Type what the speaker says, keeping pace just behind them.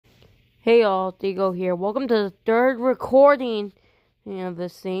Hey all, Diego here. Welcome to the third recording of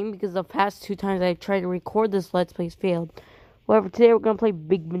this thing because the past two times I tried to record this Let's Plays failed. However, today we're gonna play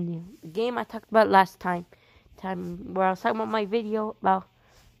Big Banana, the game I talked about last time where I was talking about my video about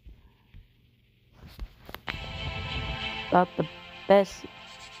the best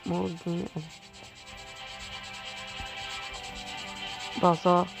mobile game ever.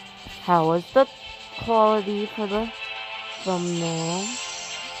 Also, how was the quality for the thumbnail?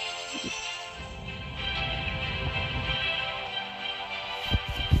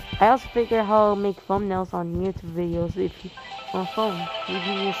 I also figured out how to make thumbnails on YouTube videos if you on phone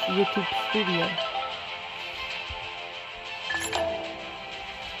using this YouTube Studio.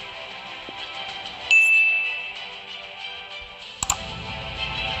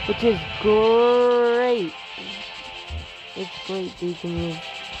 Which is great. It's great that you can use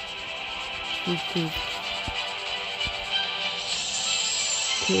YouTube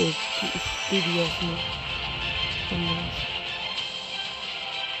Studios thumbnails.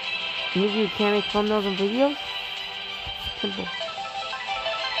 Maybe you can't make thumbnails and videos? Simple.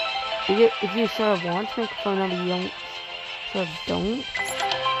 If you sort of want to make a thumbnail, but you don't.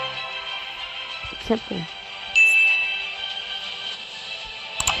 It's simple.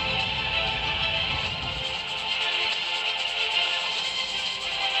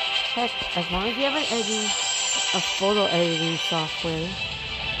 Heck, as long as you have a photo editing software,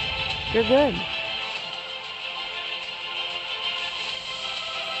 you're good.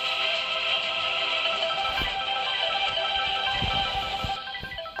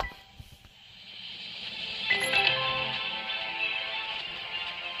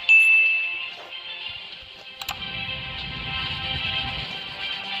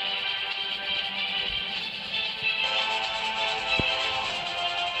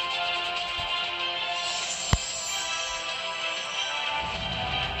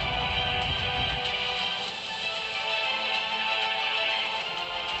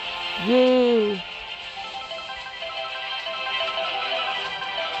 Yay!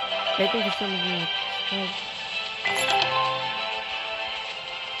 I think it's some of you.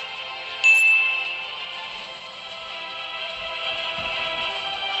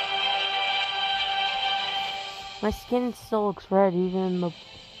 My skin still looks red even in the...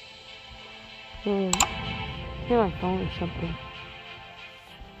 Here my phone or something.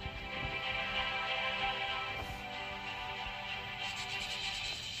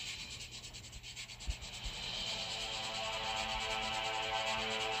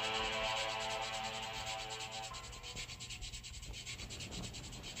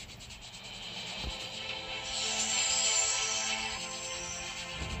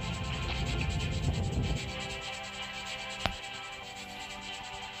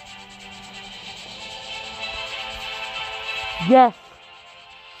 Yes!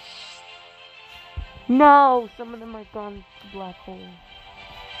 No! Some of them are gone to black hole.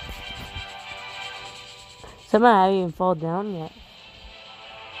 Some haven't even fallen down yet.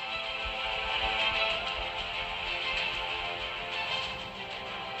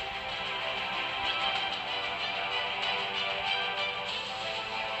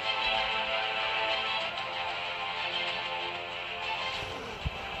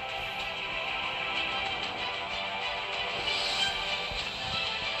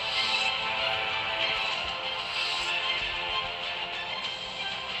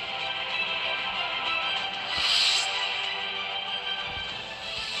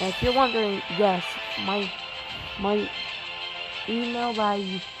 And if you're wondering, yes, my email that I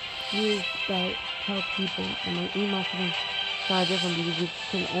use that tell people, and my email thing are different because you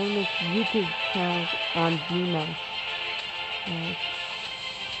can only make YouTube channels on Gmail.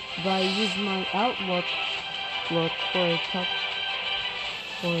 But I use my Outlook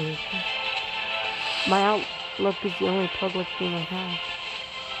my Outlook is the only public thing I have.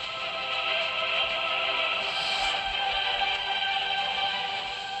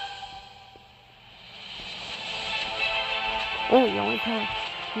 Oh, the only time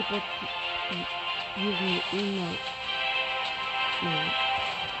people use my email.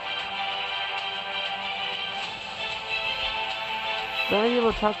 The only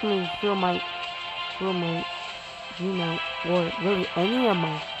people talk to me through my Gmail or really any of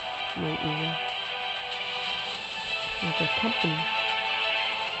my email. Like a company.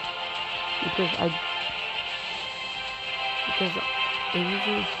 Because they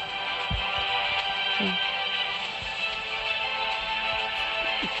usually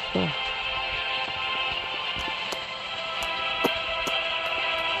there.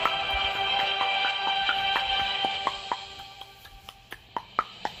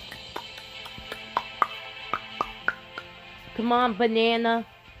 Come on, banana.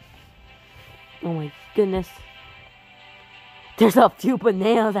 Oh my goodness. There's a few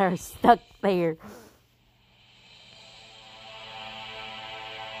bananas that are stuck there.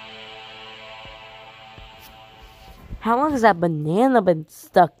 How long has that banana been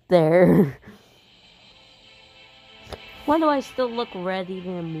stuck there? Why do I still look red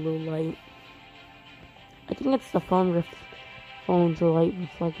even in blue light? I think it's the phone's light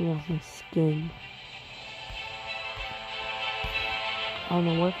reflecting off my skin. I don't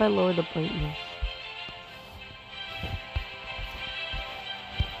know, what if I lower the brightness?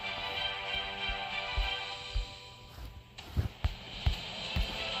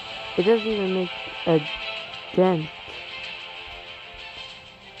 It doesn't even make a dent.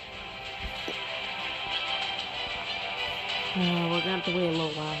 We're gonna have to wait a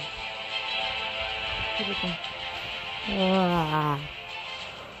little while.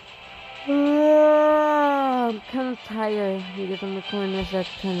 I'm kind of tired because I'm recording this at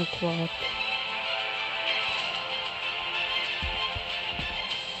 10 o'clock.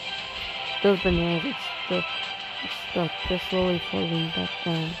 Those bananas are still stuck. They're slowly falling back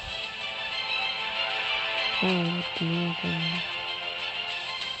down.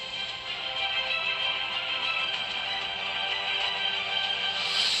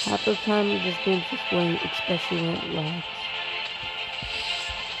 Half the time this game's just playing, especially when it lags.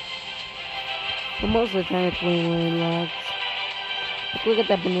 But most of the time it's playing when it lags. Like, look at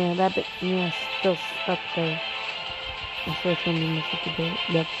that banana. That banana's still stuck there. I'm sure it's gonna be messed up a bit.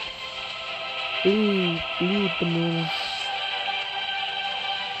 Yep. Leave banana.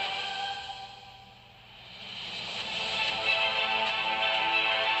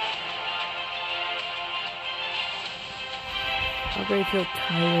 I already feel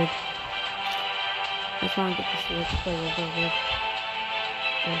tired. I just want to get this let's play over with.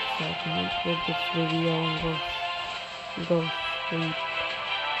 So I can upload this video and go sleep.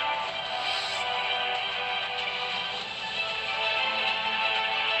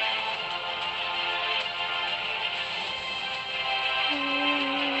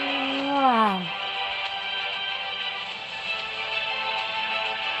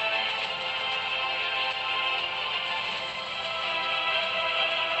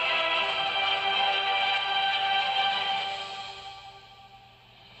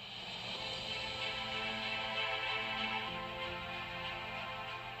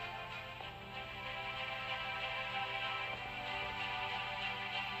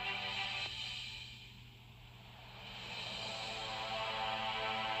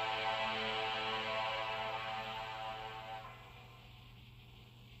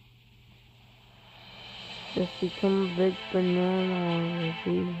 Just become a big banana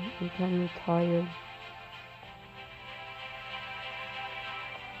already. I'm kind of tired.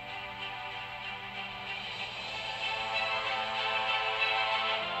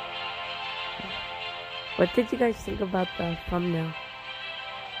 What did you guys think about the thumbnail?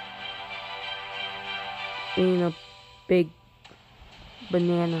 Being a big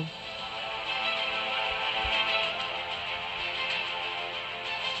banana.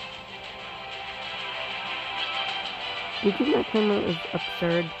 Do you think my camera is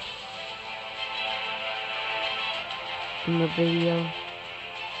absurd in the video?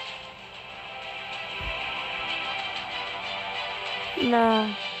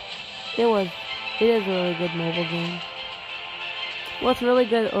 Nah, it is a really good mobile game. Well, it's really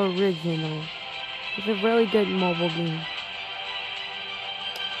good original. It's a really good mobile game.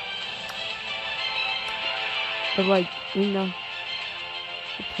 But like, you know,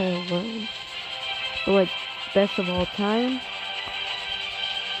 the title words. But like, best of all time.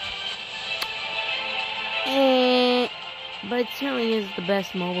 But it certainly is the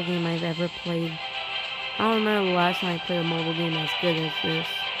best mobile game I've ever played. I don't remember the last time I played a mobile game as good as this.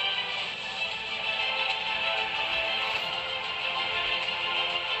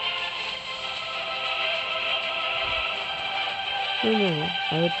 Who knew?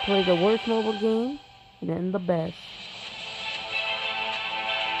 I would play the worst mobile game and then the best.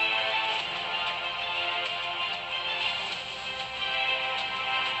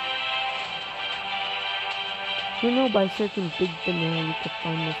 You know, by searching Big Banana, you could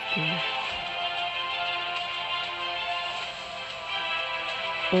find this game.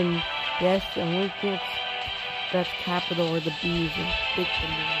 And yes, the only thing that's capital or the B is in Big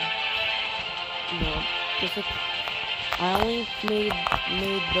Banana. You know, just like, I only made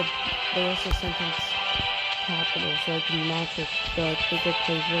the rest of the sentence capital so I can match it, the bigger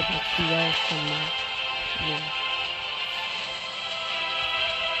plays with the CS and that. Yeah.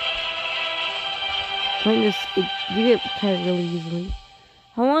 Playing this, you get tired really easily.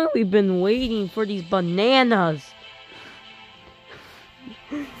 How long have we been waiting for these bananas?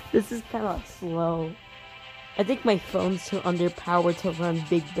 This is kind of slow. I think my phone's too underpowered to run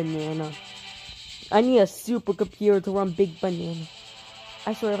Big Banana. I need a supercomputer to run Big Banana.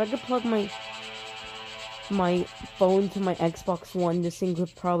 I swear, if I could plug my phone to my Xbox One, this thing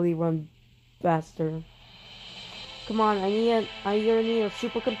could probably run faster. Come on, I either need a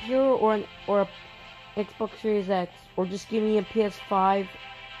supercomputer or a Xbox Series X, or just give me a PS5,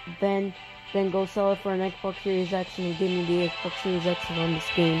 then go sell it for an Xbox Series X and then give me the Xbox Series X to run this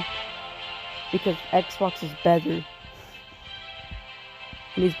game. Because Xbox is better.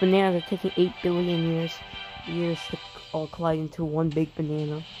 And these bananas are taking 8 billion years to all collide into one big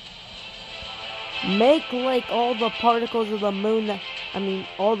banana. Make like all the particles of the moon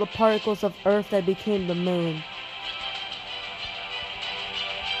all the particles of Earth that became the moon.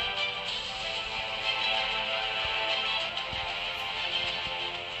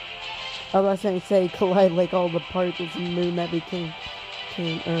 I was going to say collide like all the particles of the moon that became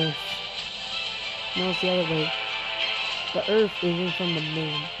Earth. No, it's the other way. The Earth isn't from the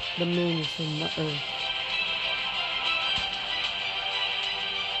moon. The moon is from the Earth.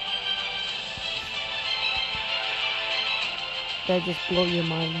 That just blow your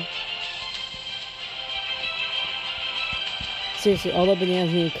mind. Seriously, all the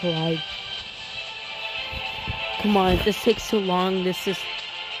bananas need to collide. Come on, if this takes too long, this is...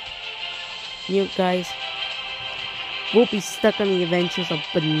 You guys, we'll be stuck on the adventures of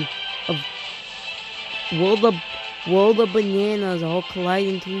will the bananas all collide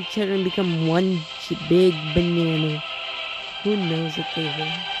into each other and become one big banana? Who knows if they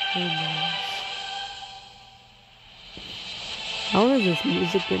will? Who knows? How long has this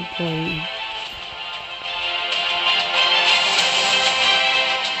music been playing?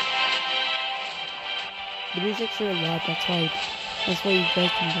 The music's really loud, that's why you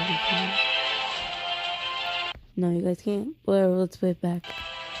guys can barely hear it. No, you guys can't? Whatever, let's play it back.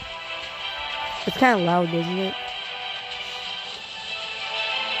 It's kind of loud, isn't it?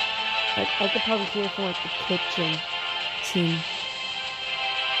 I could probably hear it from like the kitchen scene.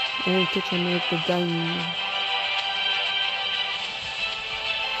 And the kitchen, like the dining room.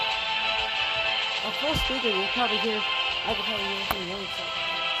 On full speaker, I could probably hear it from the other side.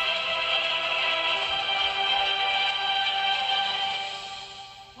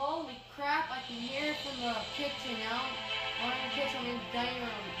 Holy crap, I can hear it from the kitchen now. I'm in the kitchen, I'm in the dining room.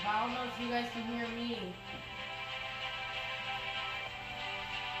 I don't know if you guys can hear me.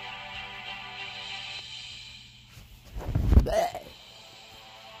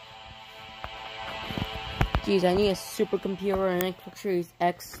 Jeez, I need a supercomputer and an Xbox Series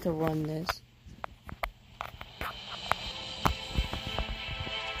X to run this.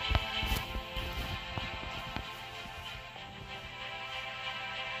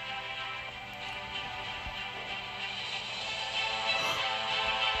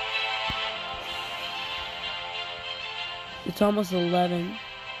 It's almost 11.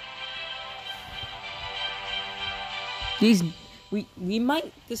 This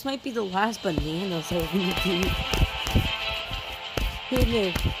might be the last bananas that we're gonna do. Who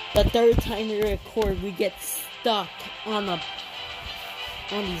knew? The third time we record, we get stuck on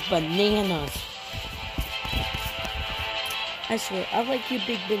these bananas. I swear, I like you,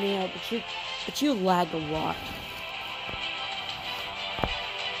 Big Banana, but you lag a lot.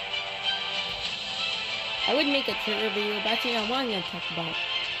 I would make a trigger video, but actually I'm not gonna talk about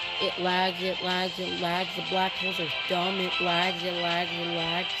it lags, the black holes are dumb, it lags. There's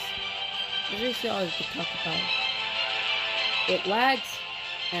just all I could talk about. It lags,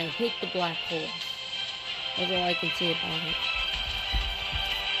 and I hate the black holes. That's all I can say about it.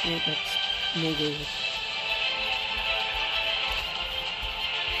 Yeah, that's negative.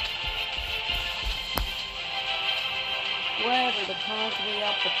 Whatever, the cons way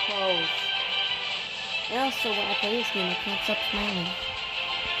up the pros. And also, when I play this game, I can't stop smiling.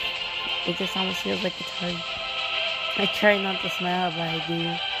 It just almost feels like it's hard. I try not to smile, but I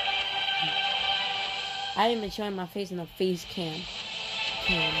do. I haven't been showing my face in a face cam.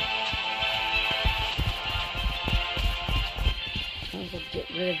 I'm gonna get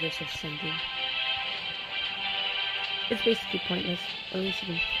rid of this or something. It's basically pointless. At least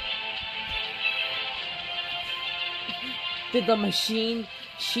you can... Did the machine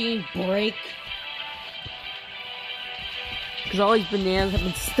break? Because all these bananas have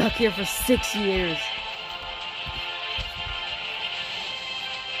been stuck here for 6 years.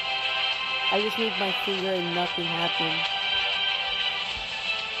 I just moved my finger and nothing happened.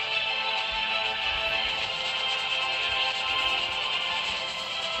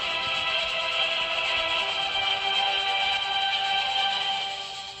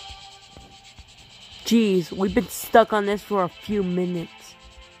 Jeez, we've been stuck on this for a few minutes.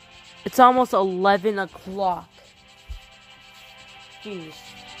 It's almost 11 o'clock. Jeez,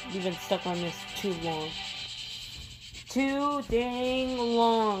 we've been stuck on this too long. Too dang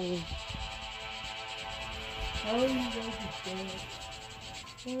long. How are you going to do it?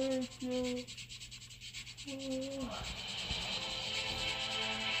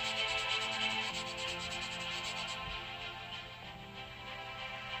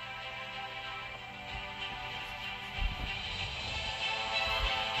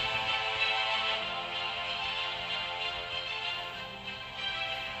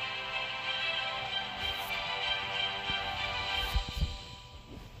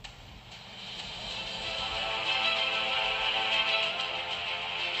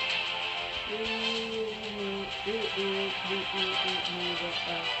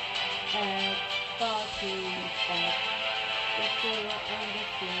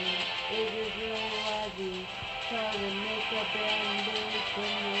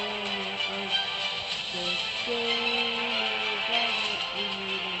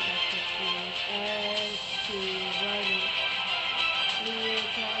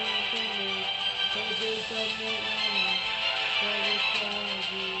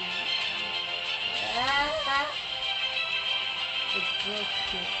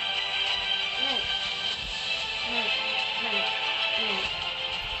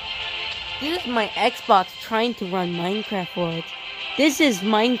 This is my Xbox trying to run Minecraft World. This is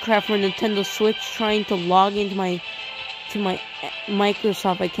Minecraft for Nintendo Switch trying to log into my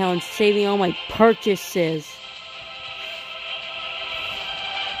Microsoft account, saving all my purchases.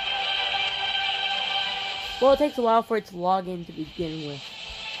 Well, it takes a while for it to log in to begin with.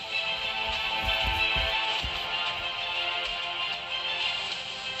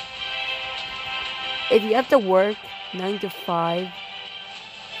 If you have to work 9 to 5,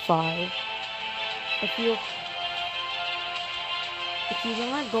 if you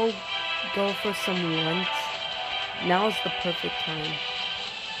wanna go for some lunch, now is the perfect time.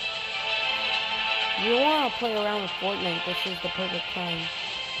 If you wanna play around with Fortnite, this is the perfect time.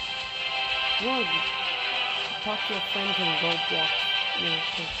 You wanna talk to your friends in Roblox.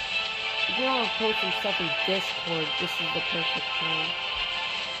 If you wanna post some stuff in Discord, this is the perfect time.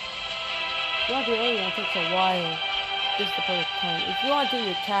 If you wanna do anything that takes a while, this is the perfect time. If you want to do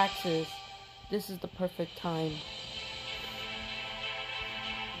your taxes, this is the perfect time.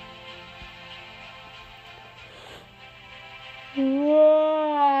 You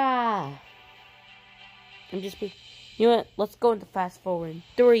know what? Let's go into fast forward.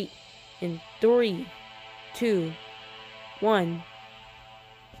 3, 2, 1.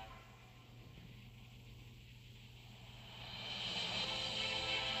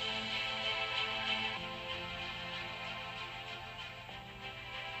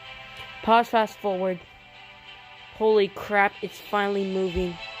 Pause fast forward. Holy crap, it's finally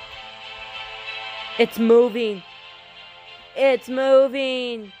moving. It's moving. It's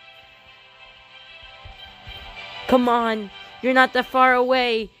moving. Come on. You're not that far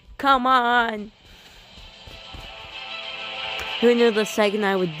away. Come on. Who knew the second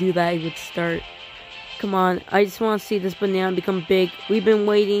I would do that, it would start. Come on. I just want to see this banana become big. We've been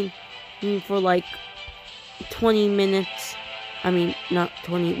waiting for like 20 minutes. I mean, not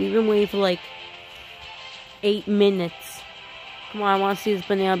 20. We've been waiting for like 8 minutes. Come on, I want to see this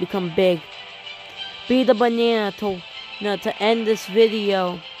banana become big. Be the banana to end this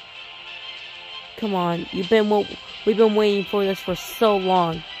video. Come on, we've been waiting for this for so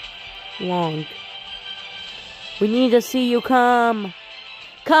long. We need to see you come.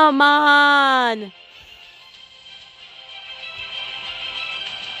 Come on.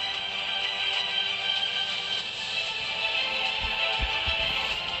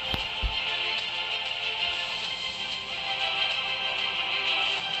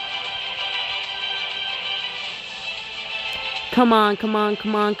 Come on, come on,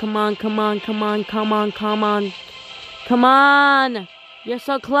 come on, come on, come on, come on, come on, come on. Come on! You're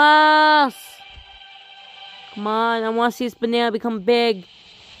so close! Come on, I want to see this banana become big.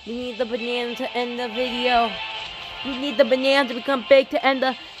 You need the banana to end the video. You need the banana to become big to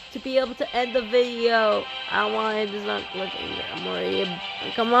be able to end the video. I want it, it's not looking good. I'm worried.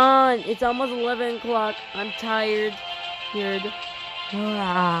 Come on, it's almost 11 o'clock. I'm tired.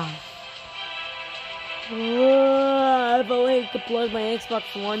 If only I could plug my Xbox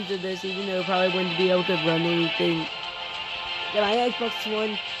One to this, even though I probably wouldn't be able to run anything. My Xbox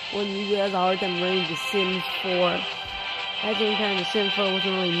One usually has a hard time running The Sims 4. At the same time, The Sims 4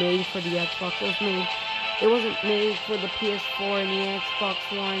 wasn't really made for the Xbox. It wasn't made for the PS4 and the Xbox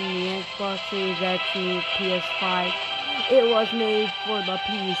One, the Xbox Series X and the PS5. It was made for the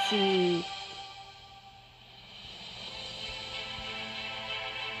PC.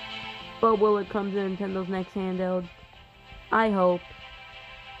 But will it come to Nintendo's next handheld? I hope.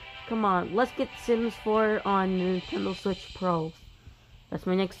 Come on, let's get Sims 4 on Nintendo Switch Pro. That's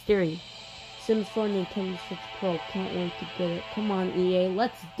my next theory. Sims 4 Nintendo Switch Pro. Can't wait to get it. Come on, EA.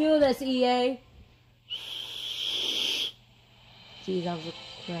 Let's do this, EA! Jeez, that was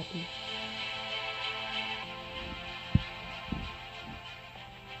crappy.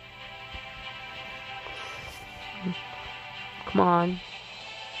 Come on.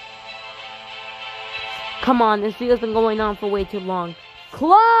 Come on, this video's been going on for way too long.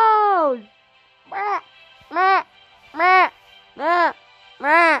 Close!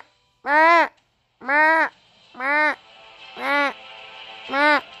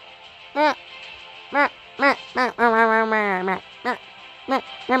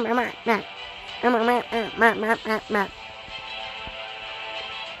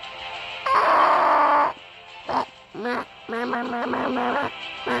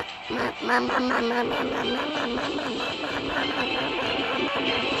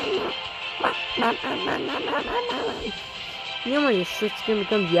 You know when your Switch screen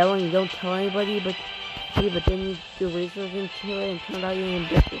becomes yellow and you don't tell anybody, but then you do research into it and turns out you didn't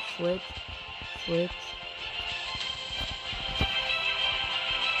break your Switch.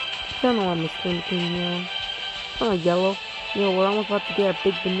 I don't know why my screen became yellow. Oh, yellow. You know, we're almost about to get a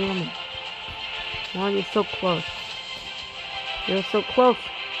big banana. Wow, you're so close. You're so close.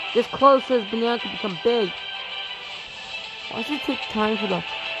 This close so this banana can become big. Why does it take time for the...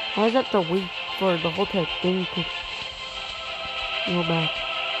 Why does it have to wait for the whole thing to go back?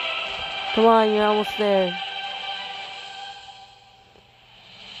 Come on, you're almost there.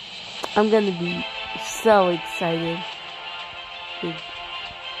 I'm gonna be so excited.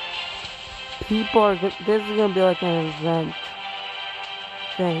 People are... This is gonna be like an event.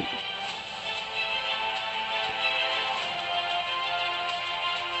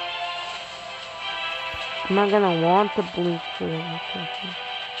 I'm not gonna want the blue screen.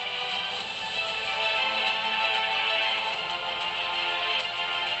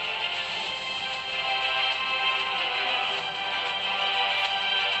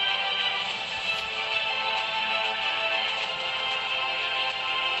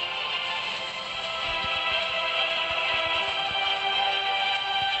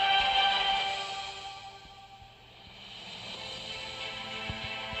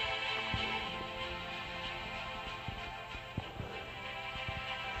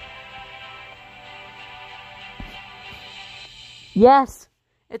 Yes,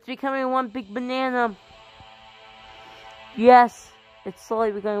 it's becoming one big banana. Yes, it's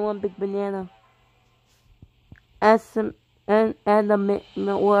slowly becoming one big banana. And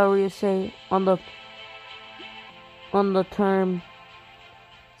the whatever you say on the term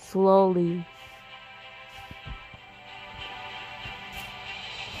slowly.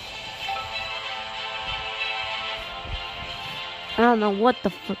 I don't know what the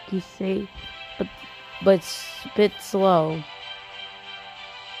fuck you say, but it's a bit slow.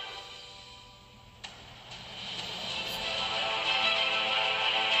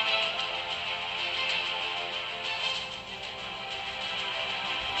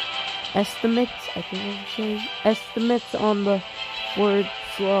 Estimates, I think I should say estimates on the word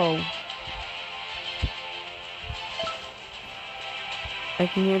slow. I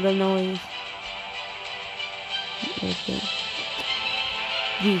can hear the noise. Okay.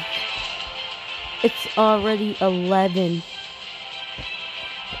 Geez. It's already 11.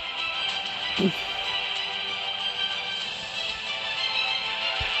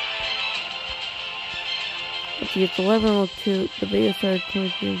 Let's see, it's 11:02. The video started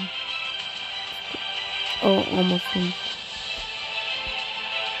 22. Oh, almost finished.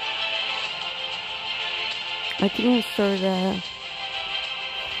 I think I started at...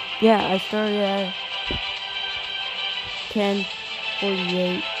 Yeah, I started at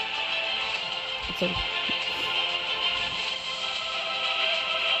 10:48. It's okay.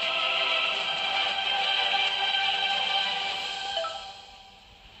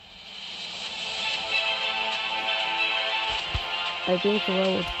 I think it's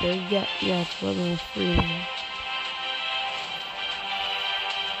level 3. Yeah, it's level 3 now.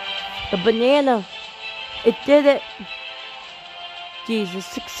 The banana! It did it! Jeez, it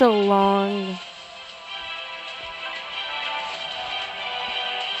took so long.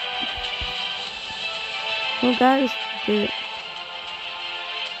 Oh guys, it did it.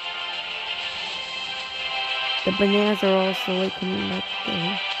 The bananas are also like coming back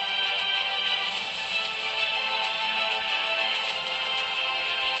together.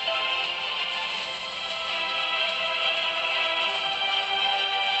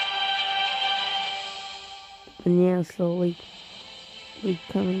 Banana slowly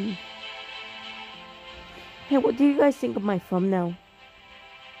becoming Hey, what do you guys think of my thumbnail?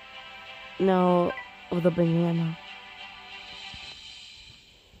 No, of the banana.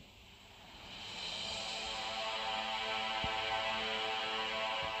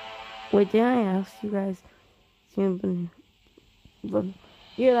 Wait, did I ask you guys? You're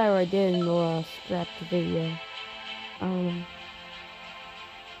that I did in the scrapped video.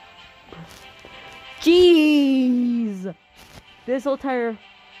 Jeez! This entire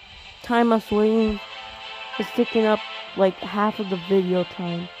time I was waiting is taking up like half of the video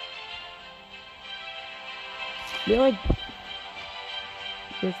time. Really?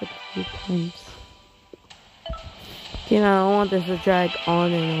 Just like a few times. Okay, now I don't want this to drag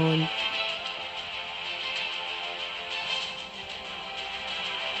on and on.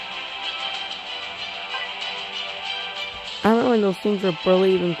 I don't know when those things are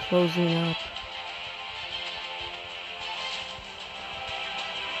barely even closing up.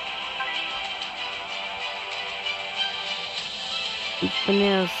 Each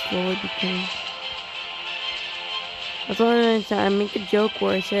banana slowly became. That's what I said. I make a joke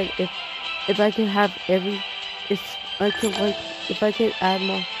where I said if I could have if I could add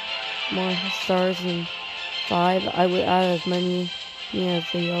more stars than 5, I would add as many as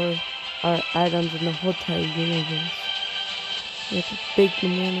there are items in the whole entire universe. It's a big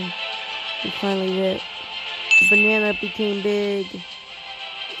banana. We finally did it. The banana became big. Look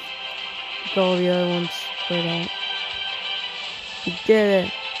at all the other ones spread out. We did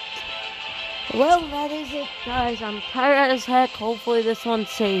it. Well, that is it, guys. I'm tired as heck. Hopefully this one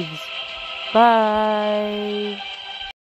saves. Bye.